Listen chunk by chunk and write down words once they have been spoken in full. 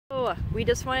So we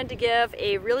just wanted to give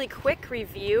a really quick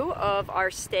review of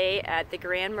our stay at the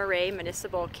Grand Marais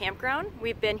Municipal Campground.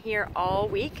 We've been here all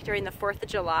week during the 4th of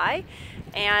July,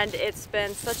 and it's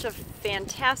been such a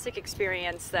fantastic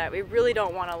experience that we really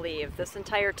don't want to leave. This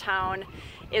entire town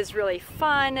is really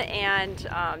fun and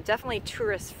definitely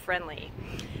tourist friendly.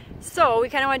 So we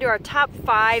kind of want to do our top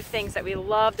 5 things that we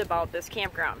loved about this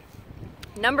campground.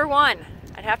 Number 1,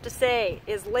 I'd have to say,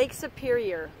 is Lake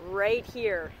Superior right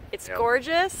here. It's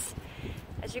gorgeous.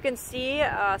 As you can see,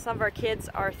 some of our kids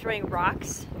are throwing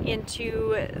rocks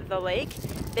into the lake.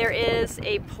 There is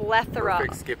a plethora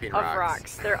of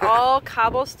rocks. They're all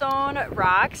cobblestone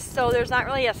rocks, so there's not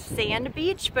really a sand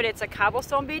beach, but it's a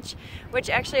cobblestone beach, which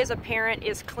actually as a parent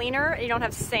is cleaner. You don't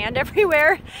have sand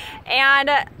everywhere.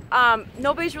 And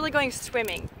nobody's really going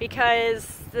swimming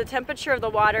because the temperature of the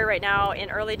water right now in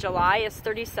early July is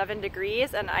 37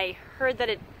 degrees, and I heard that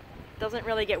it doesn't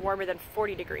really get warmer than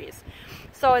 40 degrees.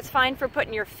 So it's fine for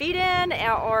putting your feet in,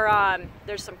 or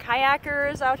there's some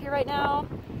kayakers out here right now,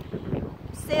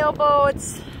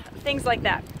 sailboats, things like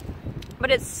that. But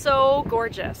it's so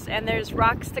gorgeous, and there's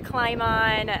rocks to climb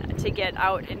on to get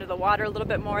out into the water a little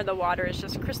bit more. The water is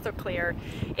just crystal clear.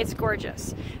 It's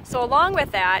gorgeous. So along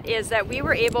with that is that we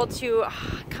were able to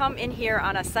come in here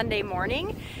on a Sunday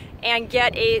morning and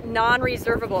get a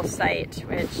non-reservable site,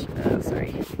 which,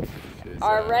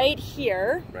 are right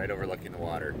here. Right overlooking the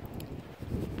water.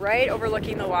 Right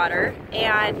overlooking the water,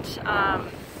 and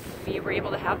we were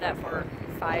able to have that for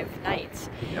 5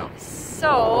 nights. Yeah.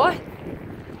 So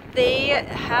they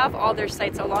have all their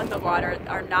sites along the water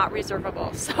are not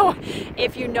reservable. So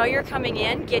if you know you're coming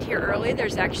in, get here early.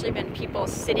 There's actually been people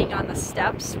sitting on the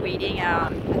steps waiting. I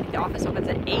think the office opens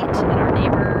at 8, and our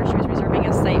neighbor, she was reserving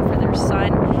a site for their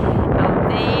son.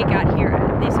 They got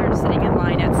here, they started sitting in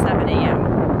line at 7 a.m.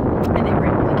 and they were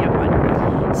able to get one,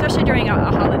 especially during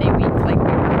a holiday week like we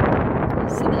were.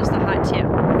 So there's the hot tip.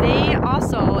 They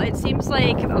also, it seems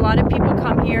like a lot of people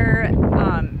come here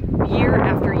year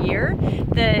after year.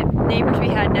 The neighbors we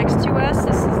had next to us,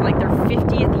 this is like their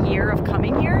 50th year of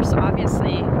coming here, so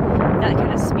obviously that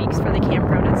kind of speaks for the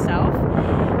campground itself.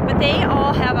 But they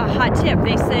all have a hot tip.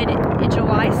 They said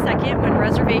July 2nd, when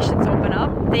reservations open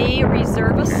up, they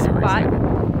reserve a spot.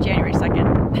 January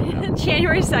 2nd.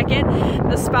 January 2nd,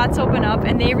 the spots open up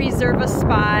and they reserve a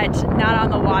spot not on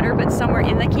the water but somewhere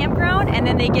in the campground, and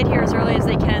then they get here as early as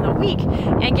they can in the week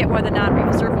and get one of the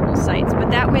non-reservable sites. But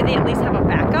that way they at least have a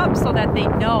backup so that they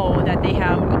know that they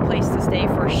have a place to stay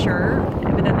for sure,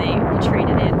 but then they will trade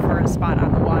it in for a spot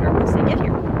on the water once they get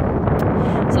here.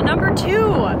 So number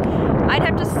 2, I'd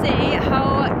have to say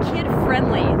how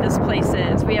kid-friendly this place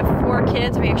is. We have 4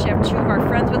 kids. We actually have 2 of our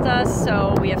friends with us,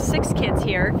 so we have 6 kids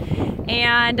here.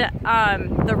 And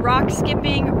the rock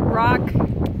skipping, rock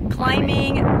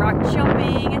climbing, rock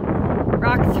jumping,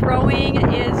 rock throwing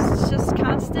is just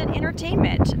constant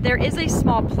entertainment. There is a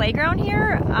small playground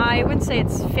here. I wouldn't say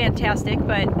it's fantastic,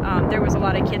 but there was a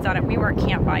lot of kids on it. We weren't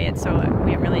camped by it, so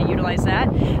we didn't really utilize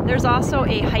that. There's also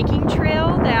a hiking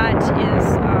trail that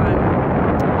is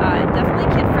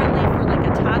definitely kid-friendly for like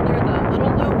a toddler, the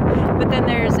little loop, but then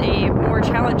there's a more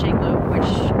challenging loop, which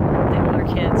the older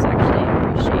kids actually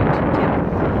appreciate too.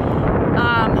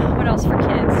 What else for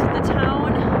kids? The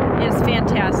town is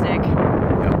fantastic.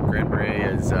 Yep, Grand Marais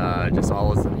is just all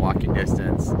within walking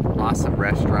distance. Awesome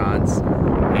restaurants and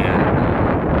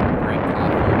great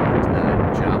coffee at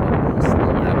the Java Moose.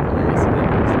 Love that place. And then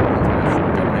there's the world's best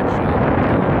donut shop in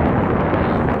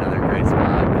town. Another great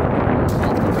spot.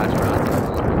 Multiple restaurants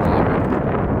overlooking the water.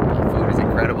 Food is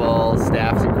incredible.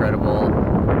 Staff's incredible.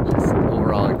 Just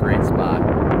overall a great spot.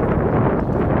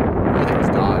 I think it's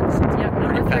dogs. Yep,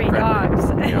 number 3, dogs.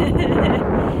 Yep.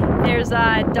 There's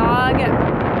dog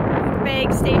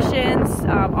bag stations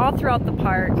all throughout the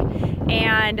park,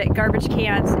 and garbage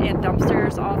cans and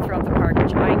dumpsters all throughout the park,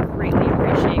 which I greatly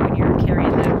appreciate when you're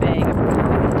carrying that bag of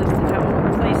food, just to have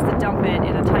a place to dump it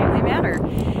in a timely manner.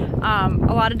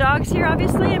 A lot of dogs here,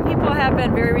 obviously, and people have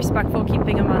been very respectful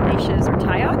keeping them on leashes or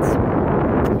tie-outs.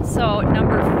 So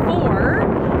number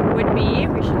 4 would be,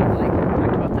 we should have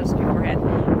talked about this beforehand,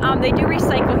 they do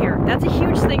recycle here. That's a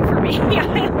huge thing for me.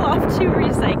 I love to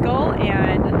recycle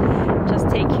and just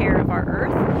take care of our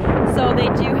earth. So they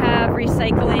do have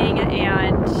recycling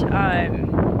and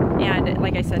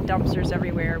like I said, dumpsters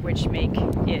everywhere, which make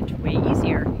it way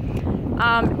easier.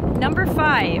 Number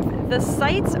 5, the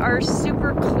sites are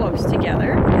super close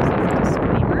together. This is a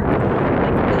disclaimer,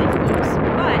 like really close,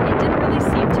 but it didn't really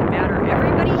seem to matter.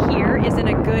 Everybody here is in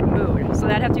a good mood. So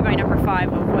that'd have to be my number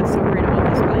 5 of what's so great about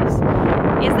this place,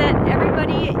 is that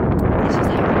everybody is just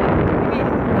happy.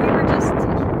 We were just,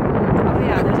 oh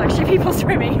yeah, there's actually people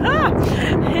swimming.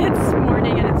 It's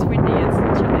morning and it's windy.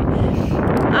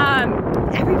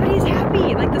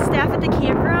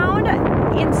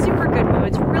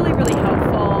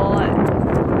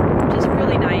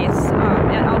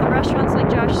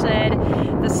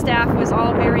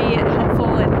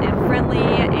 friendly,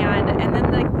 and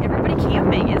then everybody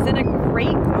camping is in a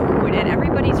great mood, and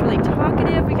everybody's really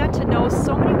talkative. We got to know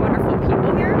so many wonderful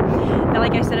people here that,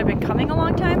 like I said, have been coming a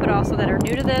long time, but also that are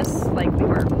new to this, like we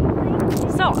were.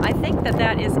 So I think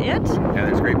that is it. Yeah,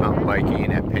 there's great mountain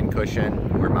biking at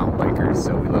Pincushion. We're mountain bikers,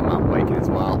 so we love mountain biking as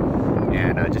well.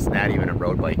 And just not even a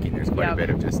road biking. There's quite a bit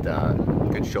of just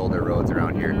good shoulder roads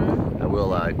around here. I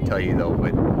will tell you though,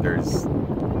 but there's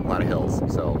a lot of hills,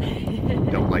 so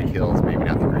don't like hills, maybe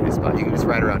not the greatest spot. You can just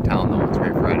ride around town though. It's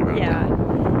great for riding around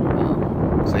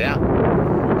town. So yeah,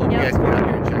 hope you guys get out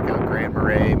here and check out Grand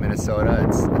Marais, Minnesota.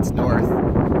 It's north.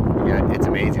 Yeah, it's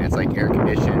amazing. It's like air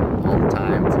conditioned all the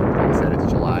time. Like I said,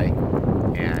 it's July,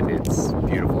 and it's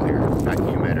beautiful here. Not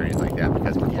humid or anything like that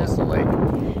because we're close to the lake.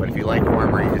 But if you like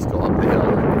warmer, you just go up the hill,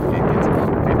 and it gets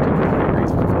about 50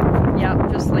 degrees.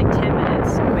 Yep, just like 10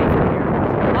 minutes away from here.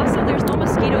 Also, there's no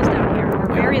mosquitoes down here, or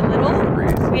very little.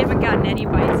 We haven't gotten any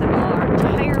bites at all our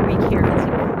entire week here. It's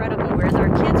incredible. Whereas our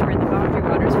kids were in the boundary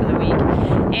waters for the week,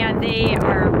 and they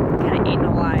are kind of eaten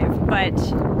alive. But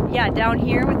yeah, down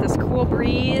here with this cool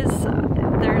breeze, it's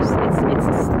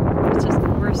just,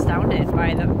 we're astounded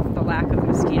by the lack of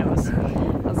mosquitoes.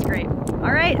 That's great.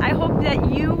 All right, I hope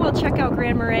that you will check out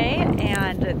Grand Marais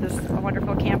and this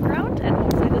wonderful campground, and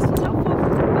hopefully this was helpful.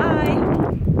 Bye.